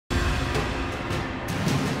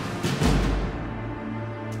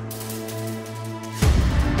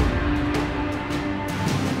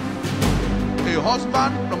A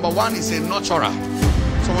husband, number one, is a nurturer.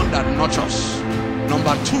 Someone that nurtures.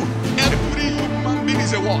 Number two, every human being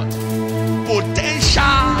is a what?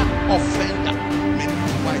 Potential offender. Many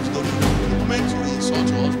wives don't know. The moment you insult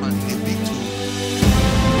your husband, they big too.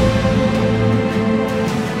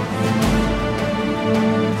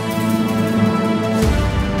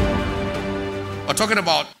 We're talking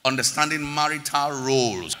about understanding marital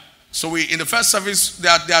roles. So in the first service,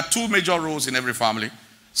 there are two major roles in every family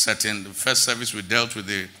setting. The first service, we dealt with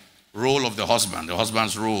the role of the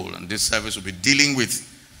husband's role. And this service will be dealing with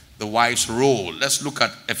the wife's role. Let's look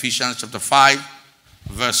at Ephesians chapter 5,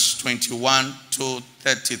 verse 21 to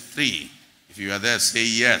 33. If you are there, say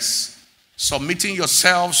yes. Submitting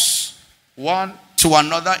yourselves one to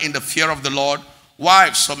another in the fear of the Lord.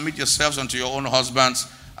 Wives, submit yourselves unto your own husbands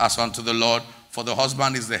as unto the Lord. For the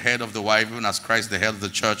husband is the head of the wife, even as Christ the head of the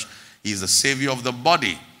church. He is the Savior of the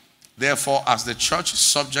body. Therefore, as the church is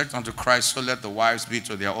subject unto Christ, so let the wives be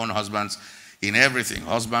to their own husbands in everything.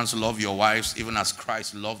 Husbands, love your wives, even as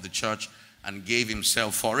Christ loved the church and gave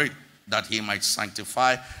himself for it, that he might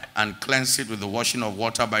sanctify and cleanse it with the washing of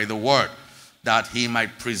water by the word, that he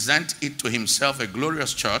might present it to himself a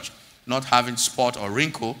glorious church, not having spot or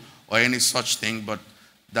wrinkle or any such thing, but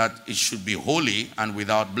that it should be holy and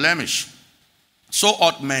without blemish. So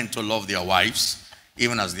ought men to love their wives,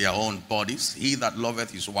 even as their own bodies. He that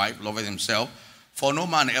loveth his wife loveth himself. For no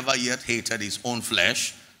man ever yet hated his own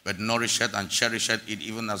flesh, but nourisheth and cherisheth it,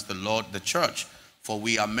 even as the Lord the church. For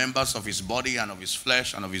we are members of his body and of his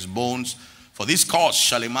flesh and of his bones. For this cause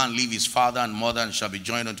shall a man leave his father and mother, and shall be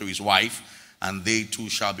joined unto his wife, and they two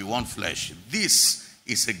shall be one flesh. This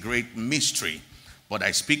is a great mystery, but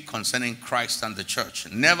I speak concerning Christ and the church.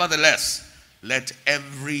 Nevertheless, let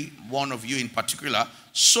every one of you in particular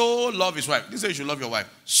so love his wife. This is how you should love your wife.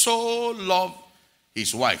 So love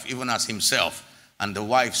his wife, even as himself. And the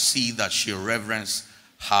wife see that she reverence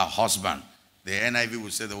her husband. The NIV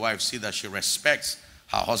will say the wife see that she respects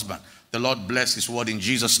her husband. The Lord bless his word in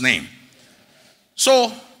Jesus' name.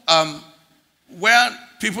 So, where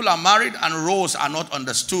people are married and roles are not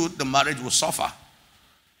understood, the marriage will suffer.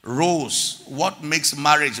 Roles. What makes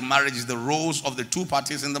marriage? Marriage is the roles of the two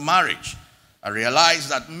parties in the marriage. I realize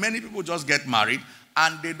that many people just get married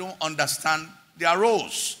and they don't understand their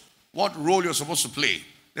roles. What role you're supposed to play.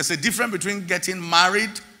 There's a difference between getting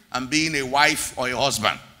married and being a wife or a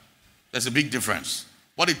husband. There's a big difference.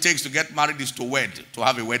 What it takes to get married is to wed, to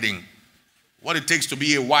have a wedding. What it takes to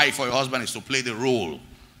be a wife or a husband is to play the role.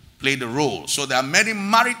 Play the role. So there are many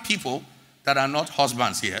married people that are not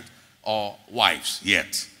husbands yet or wives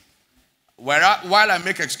yet. While I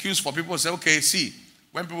make excuse for people who say, okay, see,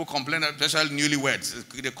 when people complain, especially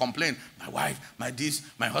newlyweds, they complain, my wife, my this,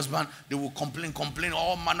 my husband, they will complain,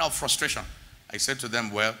 all manner of frustration. I said to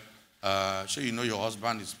them, well, sure you know your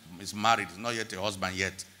husband is married. He's not yet a husband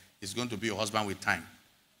yet. He's going to be a husband with time.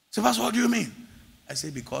 So, Pastor, what do you mean? I say,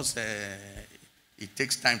 because it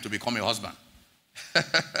takes time to become a husband.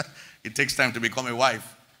 It takes time to become a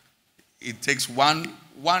wife. It takes one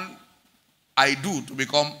I do to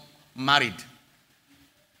become married.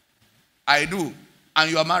 I do. And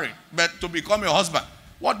you are married. But to become a husband,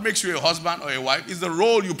 what makes you a husband or a wife is the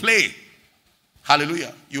role you play.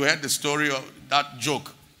 Hallelujah. You heard the story of that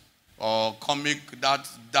joke or comic,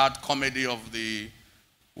 that comedy of the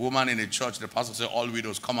woman in the church. The pastor said, all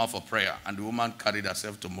widows come out for prayer. And the woman carried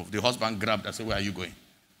herself to move. The husband grabbed her and said, where are you going?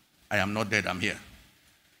 I am not dead, I'm here.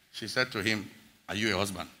 She said to him, are you a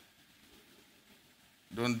husband?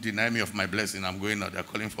 Don't deny me of my blessing. I'm going out. They're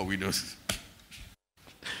calling for widows.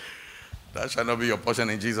 That shall not be your portion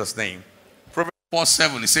in Jesus' name. Proverbs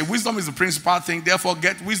 4:7, it says, wisdom is the principal thing, therefore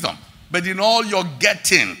get wisdom. But in all your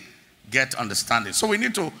getting, get understanding. So we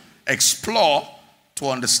need to explore to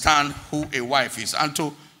understand who a wife is. And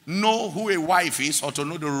to know who a wife is, or to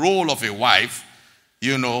know the role of a wife,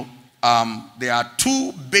 there are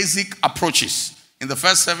two basic approaches. In the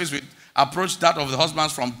first service, we approached that of the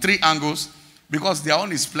husbands from 3 angles, because their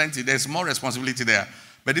own is plenty. There's more responsibility there.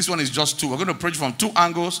 But this one is just 2. We're going to approach from 2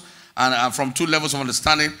 angles and from 2 levels of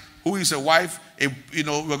understanding. Who is a wife?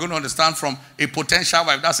 We're going to understand from a potential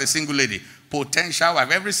wife. That's a single lady. Potential wife.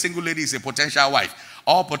 Every single lady is a potential wife.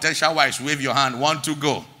 All potential wives, wave your hand. 1, 2,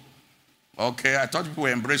 go. Okay, I thought people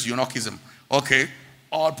would embrace eunuchism. Okay,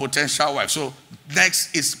 all potential wives. So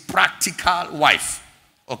next is practical wife.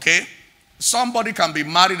 Okay, somebody can be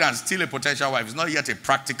married and still a potential wife. It's not yet a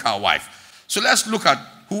practical wife. So let's look at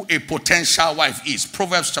who a potential wife is.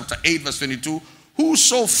 Proverbs chapter 8 verse 22.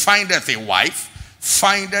 Whoso findeth a wife,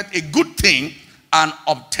 findeth a good thing, and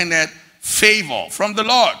obtaineth favor from the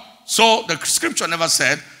Lord. So the scripture never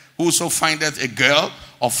said, whoso findeth a girl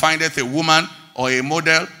or findeth a woman or a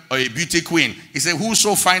model or a beauty queen. He said,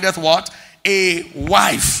 whoso findeth what? A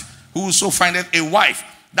wife. Whoso findeth a wife.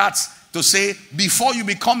 That's to say, before you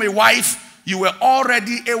become a wife, you were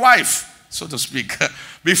already a wife, so to speak.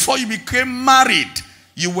 Before you became married,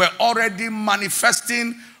 you were already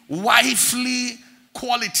manifesting wifely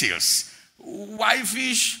qualities,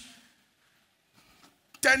 wifeish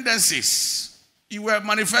tendencies. You were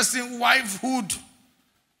manifesting wifehood,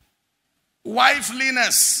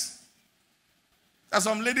 wifeliness. There's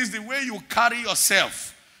some ladies, the way you carry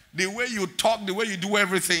yourself, the way you talk, the way you do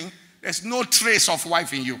everything, there's no trace of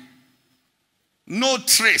wife in you. No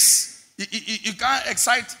trace. You can't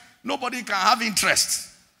excite. Nobody can have interest.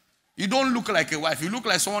 You don't look like a wife. You look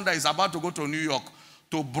like someone that is about to go to New York,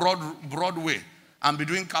 to Broadway, and be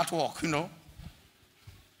doing catwalk,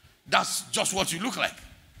 That's just what you look like.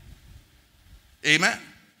 Amen.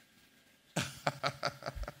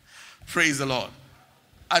 Praise the Lord.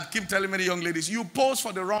 I keep telling many young ladies, you pose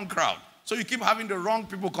for the wrong crowd. So you keep having the wrong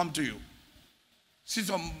people come to you. See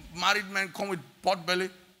some married men come with pot belly.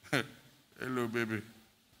 Hello, baby.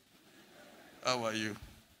 How are you? You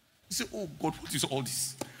say, oh God, what is all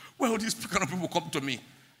this? Where all these kind of people come to me?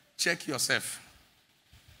 Check yourself.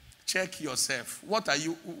 Check yourself. What are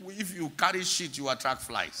you? If you carry shit, you attract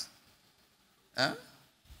flies. Huh?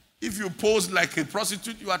 If you pose like a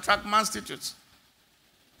prostitute, you attract manstitutes.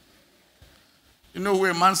 You know who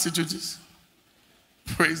a manstitute is?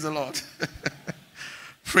 Praise the Lord.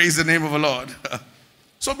 Praise the name of the Lord.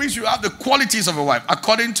 So it means you have the qualities of a wife.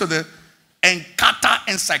 According to the Encarta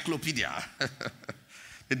Encyclopedia,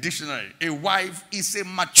 the dictionary, a wife is a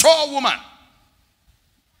mature woman.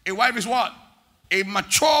 A wife is what? A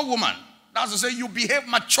mature woman. That's to say you behave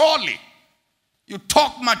maturely. You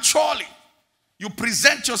talk maturely. You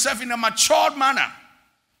present yourself in a matured manner.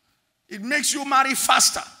 It makes you marry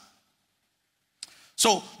faster.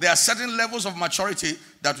 So there are certain levels of maturity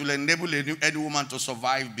that will enable any woman to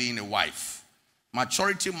survive being a wife.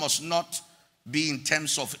 Maturity must not be in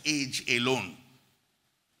terms of age alone.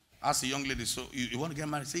 Ask a young lady, so you want to get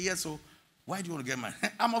married? Say, yes, so why do you want to get married?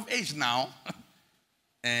 I'm of age now.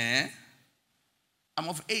 I'm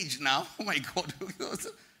of age now. Oh my God.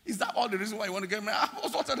 Is that all the reason why you want to get married?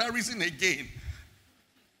 What's that reason again?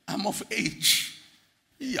 I'm of age.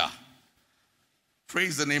 Yeah.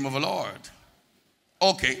 Praise the name of the Lord.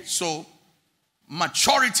 Okay, so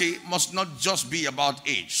maturity must not just be about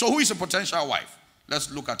age. So who is a potential wife?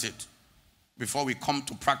 Let's look at it before we come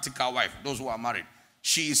to practical wife, those who are married.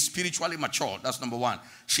 She is spiritually mature. That's number one.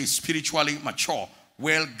 She is spiritually mature,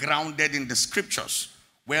 well grounded in the scriptures,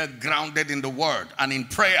 well grounded in the word and in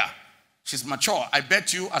prayer. She's mature. I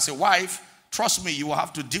bet you as a wife, trust me, you will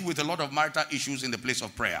have to deal with a lot of marital issues in the place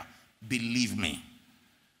of prayer. Believe me.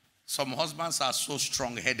 Some husbands are so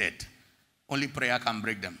strong-headed. Only prayer can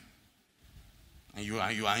break them. And you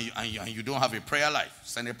don't have a prayer life.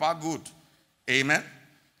 Send a part good. Amen.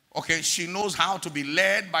 Okay, she knows how to be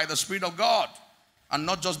led by the Spirit of God and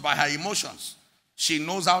not just by her emotions. She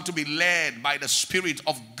knows how to be led by the Spirit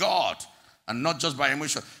of God and not just by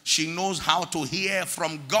emotion. She knows how to hear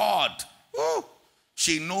from God. Woo.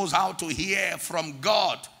 She knows how to hear from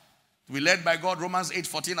God. To be led by God, Romans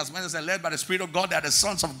 8:14, as many as are led by the Spirit of God, they are the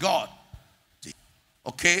sons of God.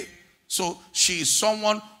 Okay? So she is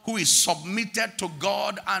someone who is submitted to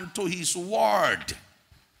God and to His word.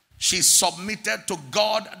 She's submitted to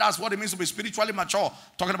God. That's what it means to be spiritually mature.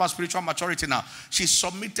 Talking about spiritual maturity now. She's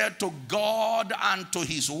submitted to God and to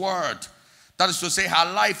His word. That is to say,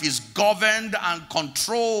 her life is governed and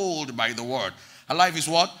controlled by the word. Her life is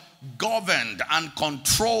what? Governed and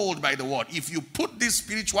controlled by the word. If you put this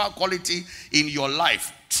spiritual quality in your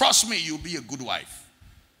life, trust me, you'll be a good wife.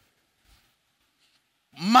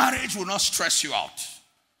 Marriage will not stress you out.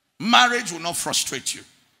 Marriage will not frustrate you.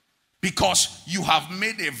 Because you have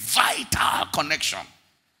made a vital connection,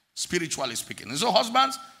 spiritually speaking. And so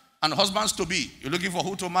husbands and husbands to be, you're looking for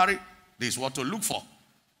who to marry? This is what to look for.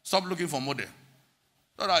 Stop looking for model.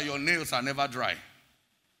 So that your nails are never dry.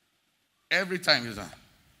 Every time you say,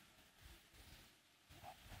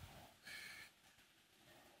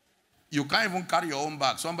 you can't even carry your own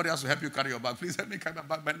bag. Somebody has to help you carry your bag. Please help me carry my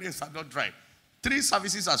bag. My nails are not dry. 3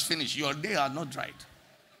 services has finished. Your nails are not dried.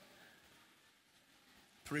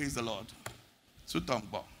 Praise the Lord.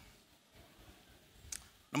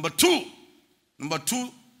 Number two,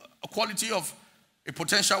 a quality of a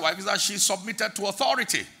potential wife is that she's submitted to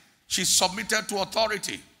authority. She's submitted to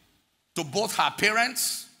authority to both her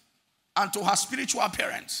parents and to her spiritual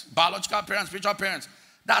parents, biological parents, spiritual parents.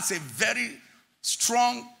 That's a very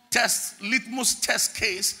strong test, litmus test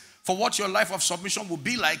case for what your life of submission will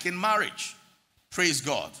be like in marriage. Praise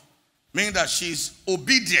God. Meaning that she's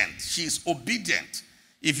obedient. She's obedient.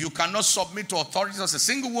 If you cannot submit to authorities as a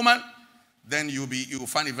single woman, then you will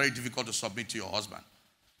find it very difficult to submit to your husband.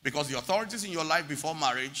 Because the authorities in your life before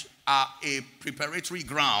marriage are a preparatory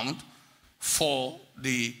ground for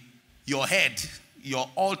your head, your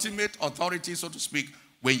ultimate authority, so to speak,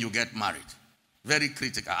 when you get married. Very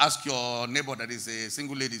critical. Ask your neighbor that is a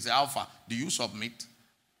single lady, say, Alpha, do you submit?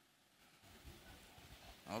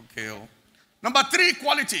 Okay. Oh. Number 3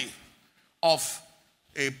 quality of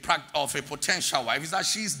a potential wife is that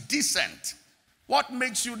she's decent. What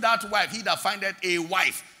makes you that wife? He that findeth a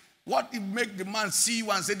wife. What make the man see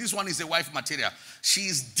you and say, this one is a wife material? She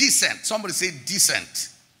is decent. Somebody say decent.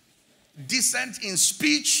 Decent in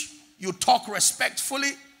speech. You talk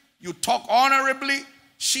respectfully. You talk honorably.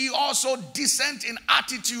 She also decent in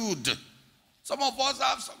attitude. Some of us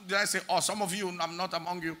have, did I say, oh, some of you, I'm not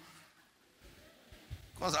among you.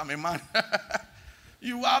 Because I'm a man.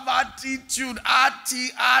 You have attitude.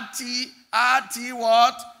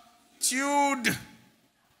 What? Tude.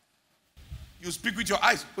 You speak with your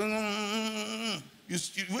eyes. When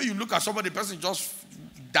you look at somebody, the person just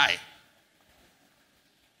die.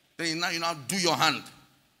 Then you now do your hand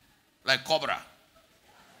like cobra.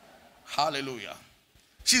 Hallelujah.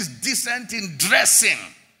 She's decent in dressing.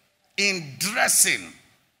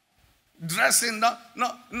 Dressing, no.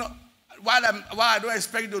 Why I don't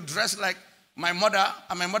expect you to dress like my mother,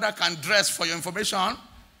 and my mother can dress, for your information.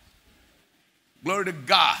 Glory to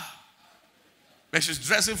God. But she's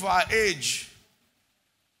dressing for her age.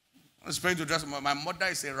 I expect to dress. My mother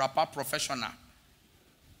is a rapper professional.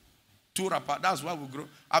 2 rapper. That's why we grow.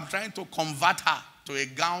 I'm trying to convert her to a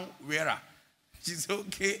gown wearer. She's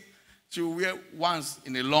okay. She will wear once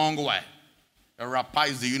in a long while. A rapper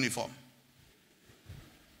is the uniform.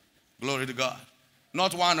 Glory to God.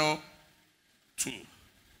 Not 1 or 2.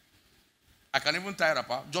 I can even tie a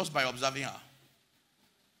rapper just by observing her.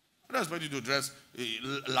 I don't expect you to dress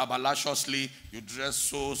labalaciously. You dress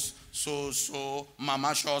so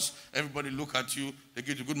mamashous. Everybody look at you. They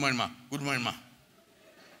give you, good morning, ma. Good morning, ma.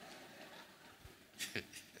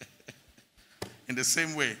 In the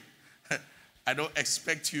same way, I don't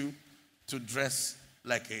expect you to dress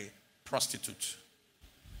like a prostitute.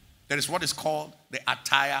 There is what is called the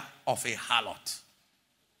attire of a harlot.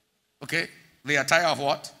 Okay? The attire of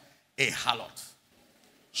what? A harlot.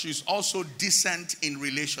 She's also decent in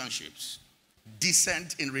relationships.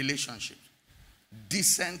 Decent in relationship.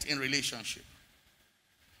 Decent in relationship.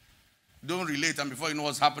 Don't relate, and before you know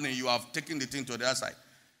what's happening, you have taken the thing to the other side.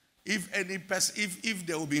 If any person, if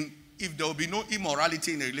there will be no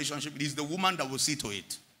immorality in a relationship, it is the woman that will see to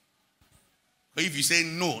it. But if you say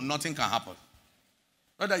no, nothing can happen.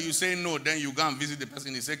 Whether you say no, then you go and visit the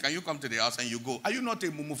person. He say, can you come to the house? And you go. Are you not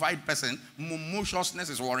a mummified person? Mummusiousness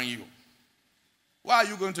is worrying you. Why are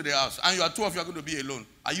you going to the house? And you are 2 of you are going to be alone.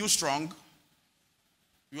 Are you strong?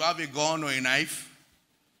 You have a gun or a knife?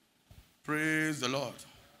 Praise the Lord.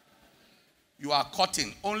 You are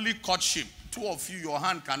courting. Only courtship. 2 of you, your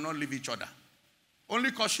hand cannot leave each other.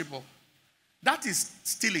 Only courtship. That is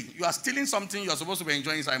stealing. You are stealing something you are supposed to be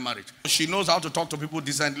enjoying inside marriage. She knows how to talk to people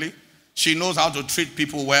decently. She knows how to treat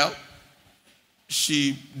people well.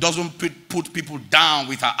 She doesn't put people down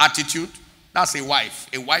with her attitude. That's a wife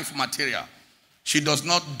material. She does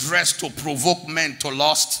not dress to provoke men to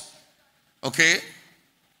lust. Okay?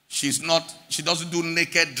 She doesn't do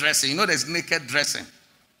naked dressing. You know there's naked dressing.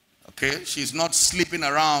 Okay? She's not sleeping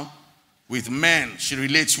around with men she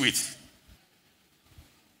relates with.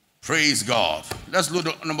 Praise God. Let's look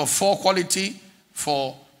at number 4 quality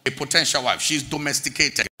for a potential wife. She's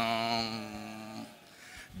domesticated.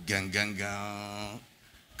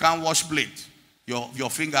 Can't wash plate. Your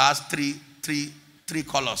finger has three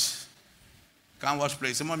colors. Can't wash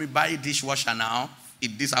plate. Say, mommy, buy a dishwasher now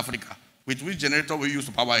in this Africa. With which generator we use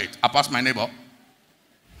to power it? I pass my neighbor.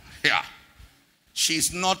 Yeah.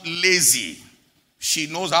 She's not lazy. She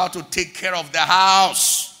knows how to take care of the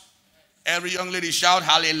house. Every young lady shout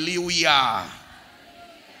hallelujah.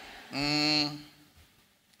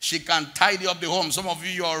 She can tidy up the home. Some of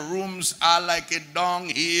you, your rooms are like a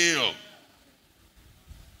dunghill.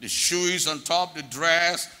 The shoe is on top, the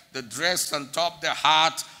dress on top, the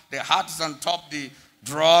hat is on top, the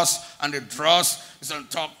dross, and the dross is on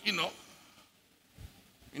top. You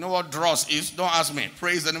know what dross is? Don't ask me.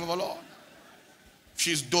 Praise the name of the Lord.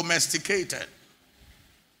 She's domesticated.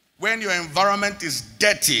 When your environment is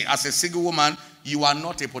dirty as a single woman, you are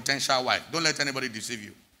not a potential wife. Don't let anybody deceive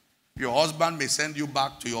you. Your husband may send you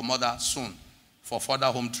back to your mother soon for further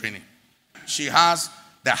home training. She has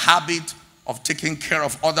the habit of taking care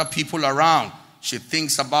of other people around. She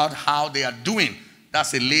thinks about how they are doing.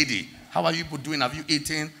 That's a lady. How are you people doing? Have you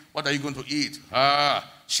eaten? What are you going to eat?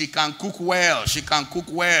 She can cook well. She can cook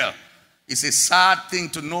well. It's a sad thing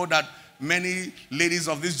to know that many ladies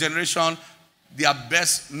of this generation, their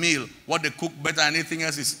best meal, what they cook better than anything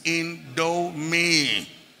else, is Indomie.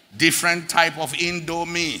 Different type of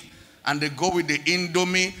Indomie. And they go with the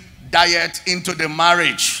Indomie diet into the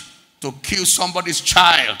marriage to kill somebody's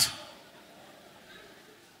child.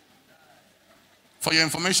 For your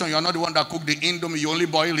information, you are not the one that cooked the Indomie, you only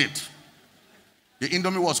boil it. The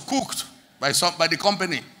Indomie was cooked by the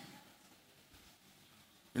company.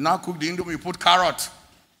 You now cook the Indomie, you put carrot.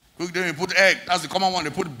 Cook them, you put egg. That's the common one. They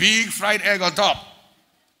put big fried egg on top.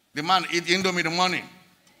 The man eat Indomie in the morning.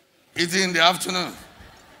 Eat it in the afternoon.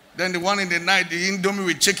 Then the one in the night, the Indomie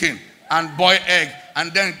with chicken and boiled egg.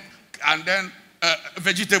 And then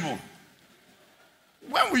vegetable.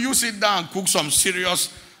 When will you sit down and cook some serious,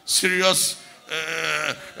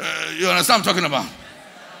 you understand what I'm talking about?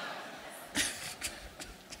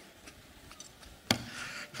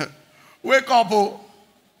 Wake up, oh.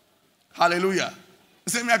 Hallelujah.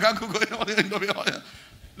 Say me, I can't cook.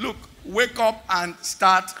 Look, wake up and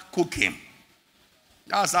start cooking.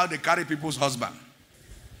 That's how they carry people's husband.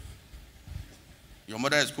 Your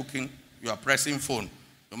mother is cooking, you are pressing phone.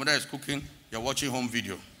 Your mother is cooking, you are watching home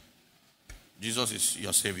video. Jesus is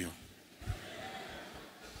your savior.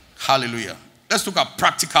 Hallelujah. Let's look at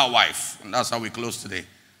practical wife. And that's how we close today.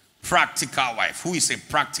 Practical wife. Who is a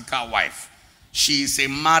practical wife? She is a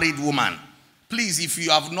married woman. Please, if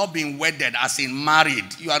you have not been wedded as in married,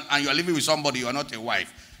 and you are living with somebody, you are not a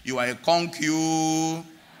wife. You are a concubine.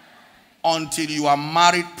 Until you are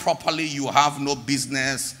married properly, you have no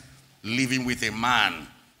business living with a man.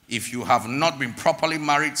 If you have not been properly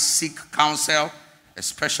married, seek counsel,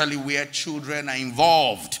 especially where children are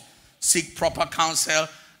involved. Seek proper counsel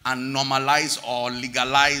and normalize or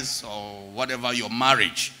legalize or whatever your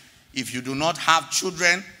marriage. If you do not have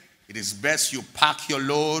children, it is best you pack your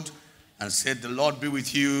load and say, the Lord be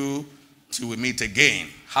with you till we meet again.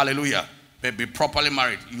 Hallelujah. But be properly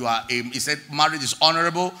married. He said marriage is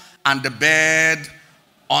honorable and the bed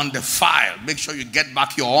on the file. Make sure you get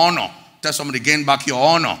back your honor. Tell somebody, gain back your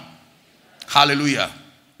honor. Hallelujah.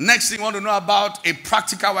 Next thing you want to know about a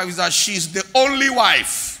practical wife is that she's the only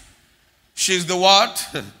wife. She's the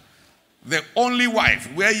what? The only wife.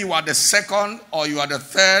 Where you are the second or you are the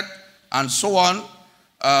third and so on.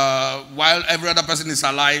 While every other person is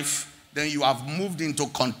alive, then you have moved into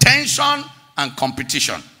contention and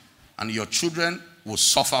competition. And your children will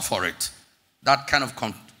suffer for it. That kind of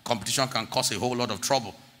competition can cause a whole lot of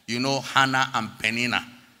trouble. You know Hannah and Peninnah.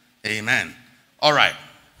 Amen. All right.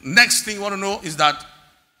 Next thing you want to know is that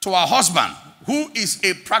to her husband, who is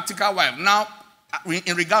a practical wife. Now,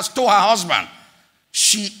 in regards to her husband,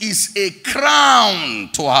 she is a crown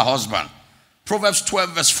to her husband. Proverbs 12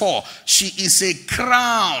 verse 4. She is a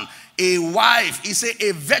crown. A wife is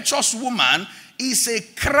a virtuous woman is a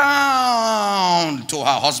crown to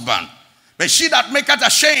her husband. But she that maketh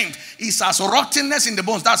ashamed is as rottenness in the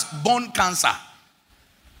bones. That's bone cancer.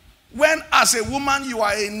 When as a woman you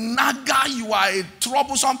are a naga, you are a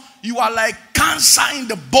troublesome, you are like cancer in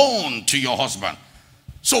the bone to your husband.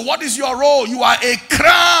 So what is your role? You are a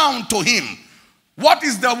crown to him. What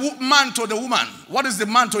is the man to the woman? What is the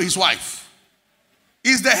man to his wife?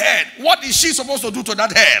 He's the head. What is she supposed to do to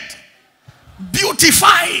that head?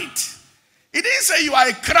 Beautify it. He didn't say you are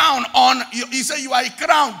a crown on, he said you are a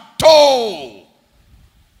crown toe.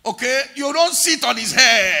 Okay? You don't sit on his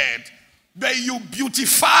head, but you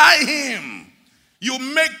beautify him. You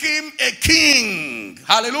make him a king.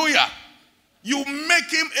 Hallelujah. You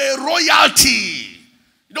make him a royalty.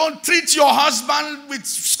 You don't treat your husband with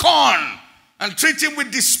scorn and treat him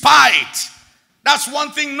with despite. That's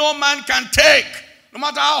one thing no man can take. No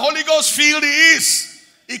matter how Holy Ghost filled he is,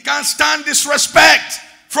 he can't stand disrespect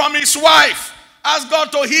from his wife. Ask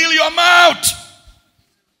God to heal your mouth.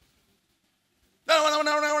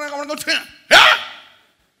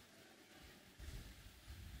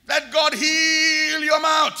 Let God heal your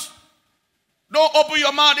mouth. Don't open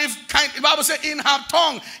your mouth if kind. The Bible says in her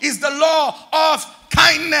tongue is the law of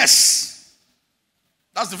kindness.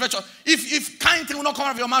 That's the virtue. If kind thing will not come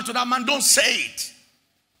out of your mouth to that man, don't say it.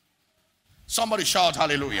 Somebody shout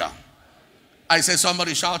hallelujah. I say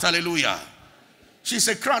somebody shout hallelujah. She's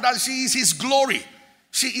a crown. She is his glory.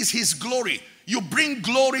 She is his glory. You bring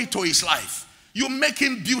glory to his life. You make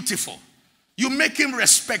him beautiful. You make him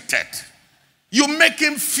respected. You make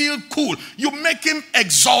him feel cool. You make him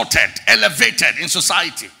exalted, elevated in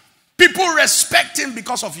society. People respect him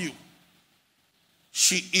because of you.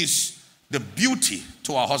 She is the beauty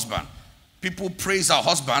to her husband. People praise her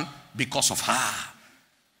husband because of her.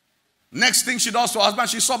 Next thing she does to her husband,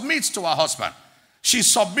 she submits to her husband. She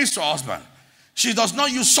submits to her husband. She does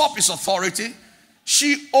not usurp his authority.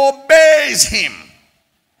 She obeys him.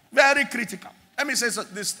 Very critical. Let me say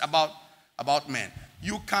this about men.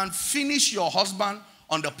 You can finish your husband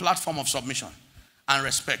on the platform of submission and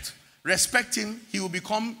respect. Respect him, he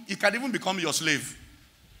can even become your slave.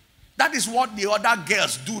 That is what the other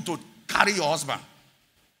girls do to carry your husband.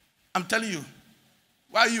 I'm telling you.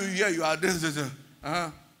 Why you here? You are this.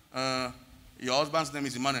 Your husband's name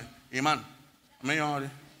is Emmanuel. Iman. And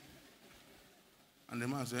the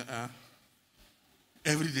man said,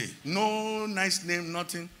 every day. No nice name,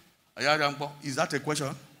 nothing. Is that a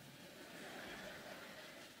question?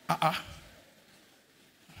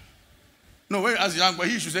 No, when you ask young boy,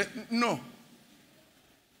 he should say, no.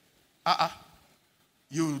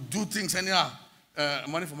 You do things anyhow.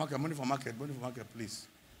 Money for market, please.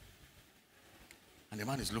 And the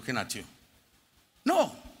man is looking at you.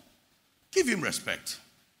 No. Give him respect.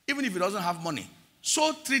 Even if he doesn't have money.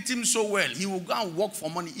 So treat him so well. He will go and work for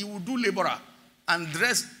money. He will do laborer and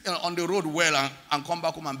dress on the road well and come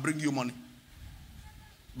back home and bring you money.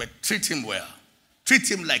 But treat him well. Treat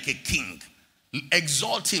him like a king.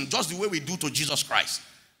 Exalt him just the way we do to Jesus Christ.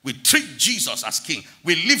 We treat Jesus as king.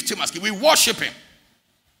 We lift him as king. We worship him.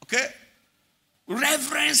 Okay?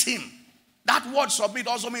 Reverence him. That word submit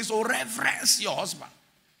also means to reverence your husband.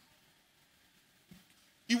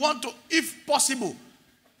 You want to, if possible,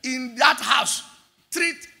 in that house,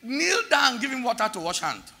 kneel down, give him water to wash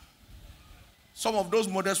hand. Some of those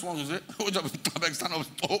modest ones will say, stand up.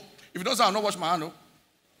 Oh, if you don't say, I'll not wash my hand. No.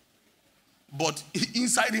 But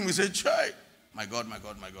inside him, he said, Chai, my God.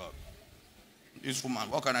 This woman,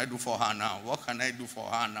 what can I do for her now?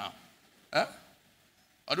 Eh?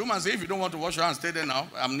 Or the woman say, if you don't want to wash your hands, stay there now.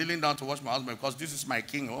 I'm kneeling down to wash my husband because this is my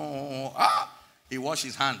king. He washed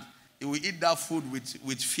his hand. He will eat that food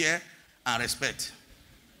with fear and respect.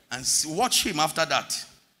 And watch him after that.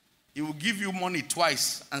 He will give you money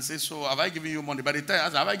twice and say, so have I given you money? By the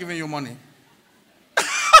time, have I given you money?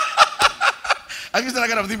 Have you seen that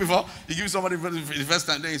kind of thing before? You give somebody the first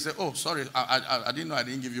time, then you say, oh, sorry, I didn't know I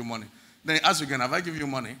didn't give you money. Then he asks again, have I given you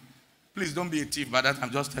money? Please don't be a thief. By that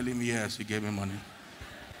time, just tell him, yes, you gave me money.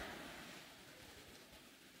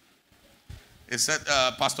 It said,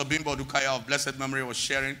 Pastor Bimbo Dukaya of blessed memory was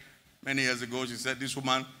sharing many years ago. She said, this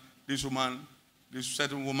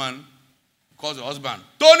certain woman calls her husband.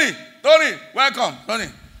 Tony, welcome. Tony,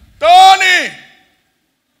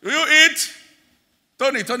 do you eat?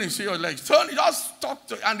 Tony, see your legs. Tony, just talk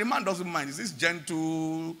to, and the man doesn't mind. He's this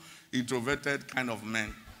gentle, introverted kind of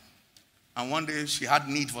man. And one day she had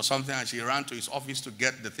need for something and she ran to his office to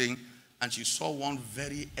get the thing. And she saw one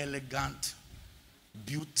very elegant,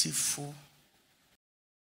 beautiful,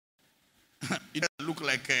 it looked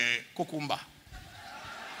like a cucumber.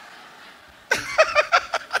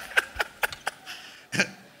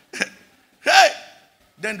 Hey!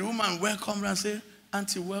 Then the woman welcomed her and said,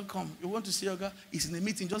 Auntie, welcome. You want to see your girl? He's in a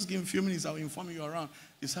meeting. Just give him a few minutes. I'll inform you around.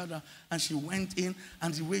 He said that. And she went in,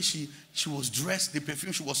 and the way she was dressed, the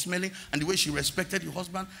perfume she was smelling, and the way she respected the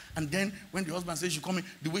husband. And then when the husband said she come in,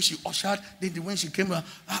 the way she ushered, then when she came, will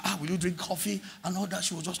you drink coffee? And all that,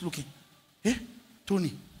 she was just looking. Hey,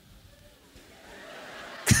 Tony.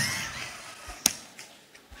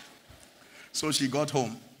 So she got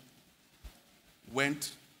home,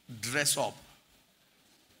 went, dressed up,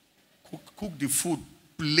 cooked the food,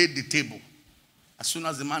 laid the table. As soon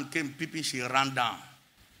as the man came peeping, she ran down.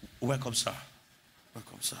 Welcome, sir.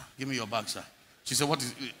 Give me your bag, sir. She said,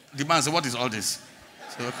 the man said, what is all this?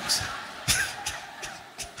 So, welcome, sir.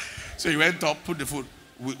 So he went up, put the food.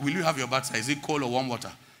 Will you have your bag, sir? Is it cold or warm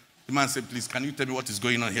water? The man said, please, can you tell me what is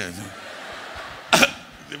going on here?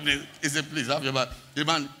 He said, please, have your bag. The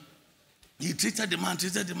man, he treated the man.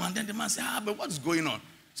 Then the man said, but what is going on?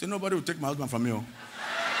 He said, nobody will take my husband from you.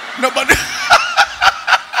 Nobody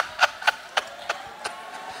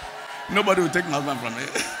will take my husband from me.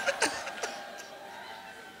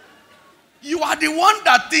 You are the one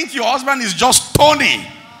that thinks your husband is just Tony.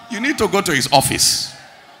 You need to go to his office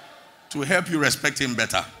to help you respect him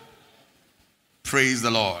better. Praise the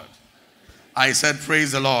Lord. I said,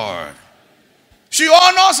 praise the Lord. She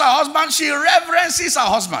honors her husband. She reverences her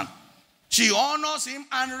husband. She honors him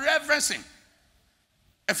and reverences him.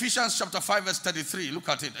 Ephesians chapter 5 verse 33. Look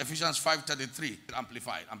at it. Ephesians 5:33.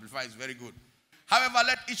 Amplified. Amplified is very good. However,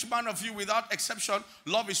 let each man of you without exception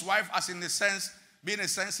love his wife as in a sense, being a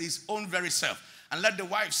sense his own very self. And let the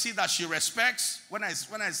wife see that she respects. When I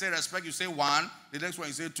say respect, you say one. The next one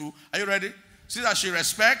you say two. Are you ready? See that she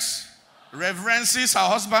respects, reverences her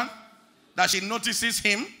husband, that she notices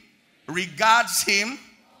him, regards him,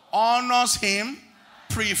 honors him,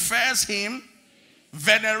 prefers him,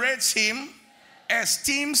 venerates him,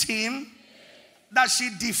 esteems him, that she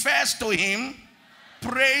defers to him,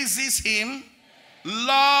 praises him,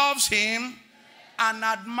 loves him, and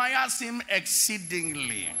admires him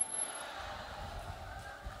exceedingly.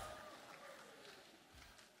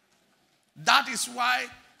 That is why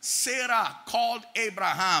Sarah called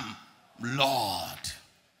Abraham Lord.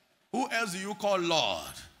 Who else do you call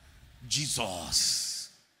Lord? Jesus.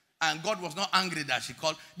 And God was not angry that she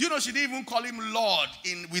called. Do you know she didn't even call him Lord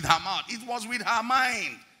with her mouth? It was with her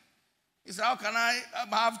mind. He said, how can I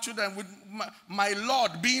have children with my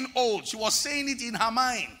Lord being old? She was saying it in her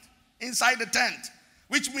mind, inside the tent.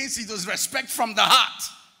 Which means it was respect from the heart.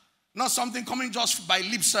 Not something coming just by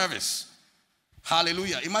lip service.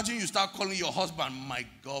 Hallelujah. Imagine you start calling your husband my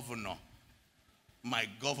governor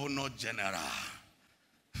general.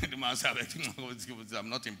 The man said, I'm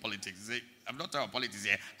not in politics. I'm not talking about politics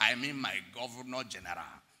here. I mean my governor general.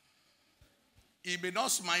 He may not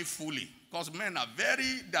smile fully because men are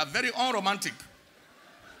very unromantic.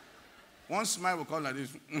 One smile will come like this.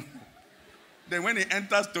 Then when he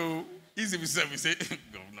enters to ease himself, he say,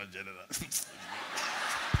 Governor General.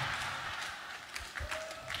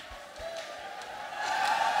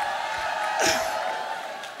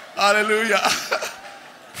 Hallelujah.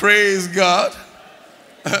 Praise God.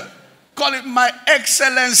 Call it my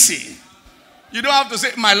excellency. You don't have to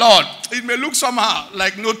say my Lord. It may look somehow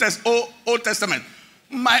like Old Testament.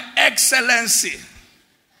 My excellency.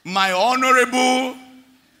 My honorable.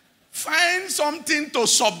 Find something to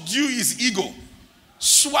subdue his ego.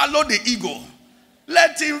 Swallow the ego.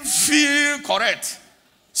 Let him feel correct.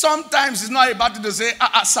 Sometimes it's not about to say,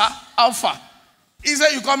 sir, alpha. He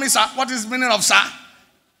said, you call me sir. What is the meaning of sir?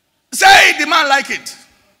 Say it, the man like it.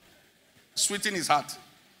 Sweeten his heart.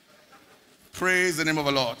 Praise the name of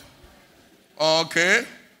the Lord. Okay.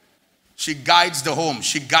 She guides the home.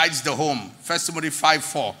 She guides the home. 1 Timothy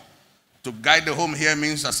 5:4. To guide the home here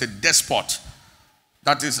means as a despot.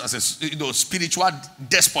 That is as a spiritual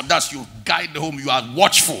despot. That's you guide the home. You are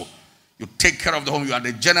watchful. You take care of the home. You are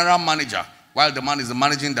the general manager while the man is the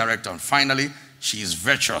managing director. And finally, she is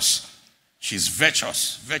virtuous. She's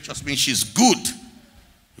virtuous. Virtuous means she's good.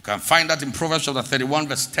 You can find that in Proverbs chapter 31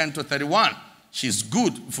 verse 10 to 31. She's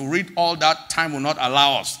good. If we read all that, time will not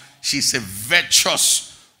allow us. She's a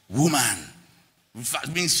virtuous woman. That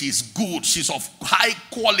means she's good. She's of high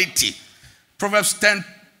quality. Proverbs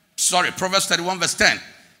 31 verse 10.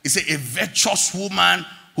 It's a virtuous woman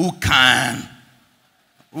who can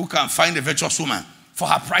find a virtuous woman. For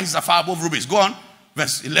her prices are far above rubies. Go on.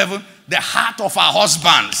 Verse 11. The heart of her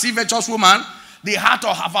husband. See, virtuous woman. The heart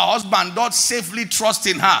of her husband doth safely trust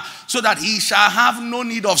in her, so that he shall have no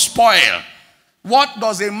need of spoil. What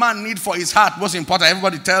does a man need for his heart? Most important.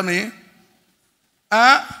 Everybody tell me.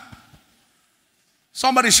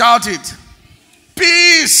 Somebody shout it.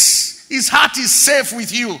 Peace. His heart is safe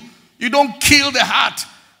with you. You don't kill the heart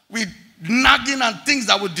with nagging and things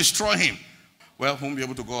that will destroy him. Well, won't be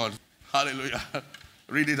able to go on. Hallelujah.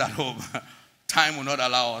 Read it at home. Time will not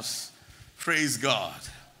allow us. Praise God.